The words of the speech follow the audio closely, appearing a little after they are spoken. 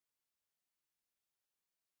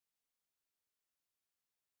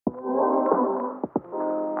Hi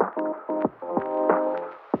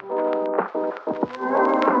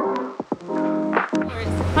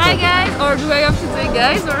guys, or do I have to say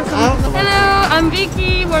guys or something? Hello, I'm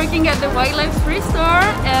Vicky, working at the Wildlife Thrift store.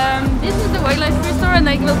 This is the Wildlife Thrift store and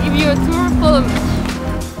I will give you a tour. Follow me.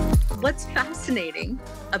 What's fascinating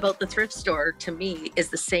about the thrift store to me is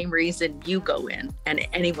the same reason you go in and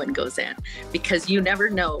anyone goes in, because you never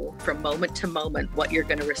know from moment to moment what you're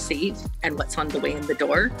going to receive and what's on the way in the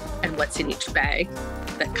door and what's in each bag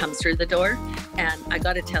that comes through the door. And I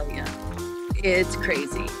got to tell you, it's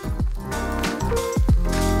crazy.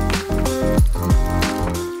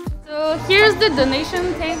 So here's the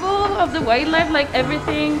donation table of the wildlife, like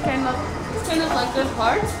everything it's kind of like the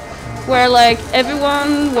heart, where like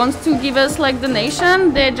everyone wants to give us like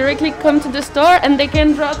donation. They directly come to the store and they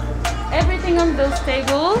can drop everything on those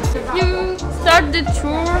tables. You start the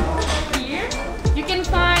tour here. You can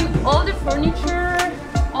find all the furniture,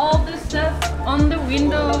 all the stuff on the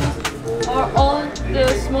windows, or all the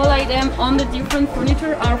small items on the different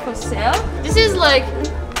furniture are for sale. This is like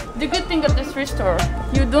the good thing of the thrift store.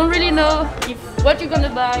 You don't really know what you're gonna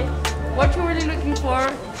buy, what you're really looking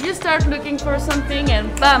for. You start looking for something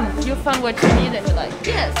and bam, you found what you need and you're like,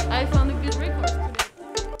 yes, I found a good resource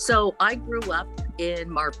today. So I grew up in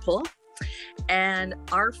Marpole, and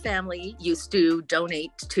our family used to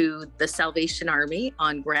donate to the Salvation Army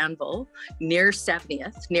on Granville near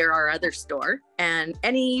 70th, near our other store. And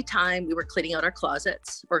anytime we were cleaning out our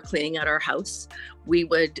closets or cleaning out our house,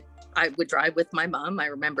 I would drive with my mom. I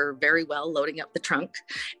remember very well loading up the trunk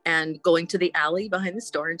and going to the alley behind the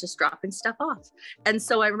store and just dropping stuff off. And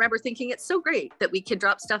so I remember thinking it's so great that we can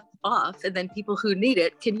drop stuff off and then people who need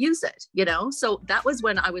it can use it, you know? So that was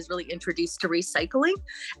when I was really introduced to recycling.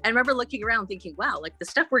 And I remember looking around thinking, wow, like the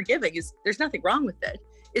stuff we're giving there's nothing wrong with it.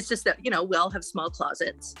 It's just that, you know, we all have small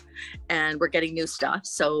closets and we're getting new stuff.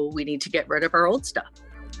 So we need to get rid of our old stuff.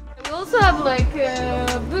 We also have like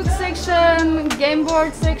a book section, game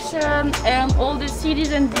board section, and all the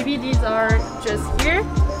CDs and DVDs are just here.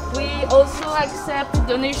 We also accept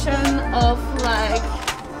donation of like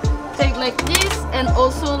tape like this and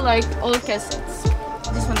also like all cassettes.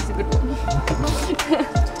 This one is a good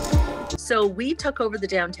one. So we took over the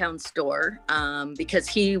downtown store because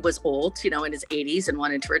he was old, you know, in his 80s and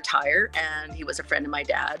wanted to retire. And he was a friend of my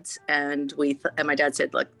dad's. And my dad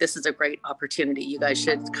said, look, this is a great opportunity. You guys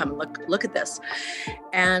should come look at this.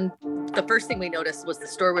 And the first thing we noticed was the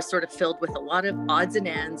store was sort of filled with a lot of odds and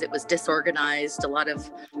ends. It was disorganized, a lot of,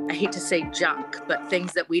 I hate to say junk, but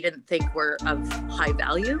things that we didn't think were of high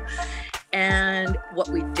value. And what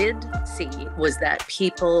we did see was that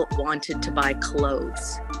people wanted to buy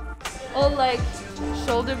clothes. All like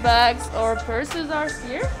shoulder bags or purses are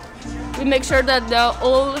here. We make sure that they're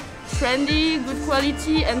all trendy, good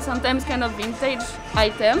quality, and sometimes kind of vintage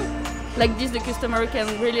item. Like this, the customer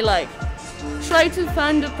can really like try to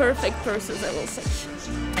find the perfect purses, I will say.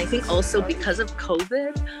 I think also because of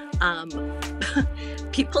COVID,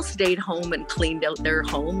 people stayed home and cleaned out their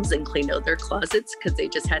homes and cleaned out their closets because they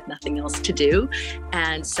just had nothing else to do.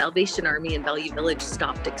 And Salvation Army in Value Village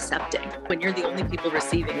stopped accepting. When you're the only people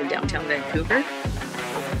receiving in downtown Vancouver,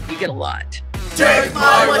 you get a lot. Take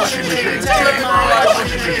my washing machine! Take my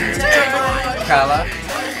washing machine! Take my... Carla,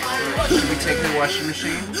 can we take the washing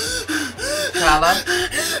machine? Carla?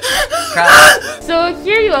 So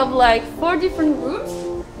here you have like 4 different rooms.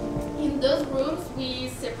 In those rooms we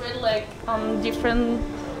separate like different,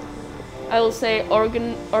 I will say,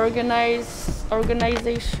 organization.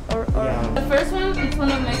 Yeah. The first one, it's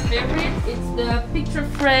one of my favorites. It's the picture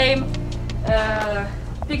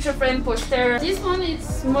frame poster. This one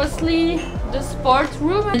is mostly the sport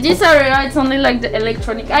room. This area, it's only like the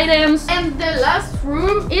electronic items. And the last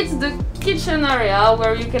room, it's the kitchen area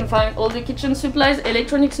where you can find all the kitchen supplies,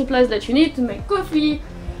 electronic supplies that you need to make coffee,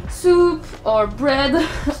 soup, or bread.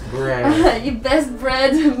 Best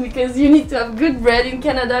bread, because you need to have good bread in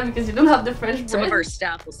Canada because you don't have the fresh bread. Some of our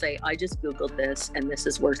staff will say, I just Googled this and this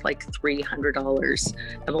is worth like $300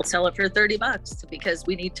 and we'll sell it for $30 because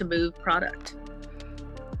we need to move product.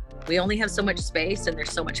 We only have so much space and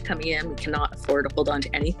there's so much coming in. We cannot afford to hold on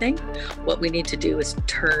to anything. What we need to do is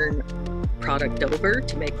turn product over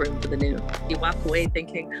to make room for the new. You walk away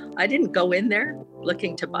thinking, I didn't go in there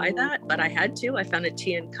looking to buy that, but I had to. I found a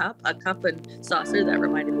tea and cup and saucer that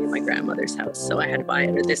reminded me of my grandmother's house. So I had to buy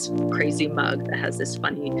it, or this crazy mug that has this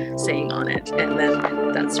funny saying on it. And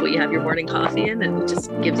then that's what you have your morning coffee in, and it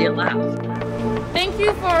just gives you a laugh. Thank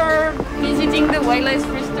you for visiting the Wildlife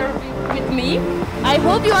Thrift store with me. I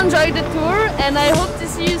hope you enjoyed the tour and I hope to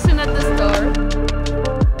see you soon at the store.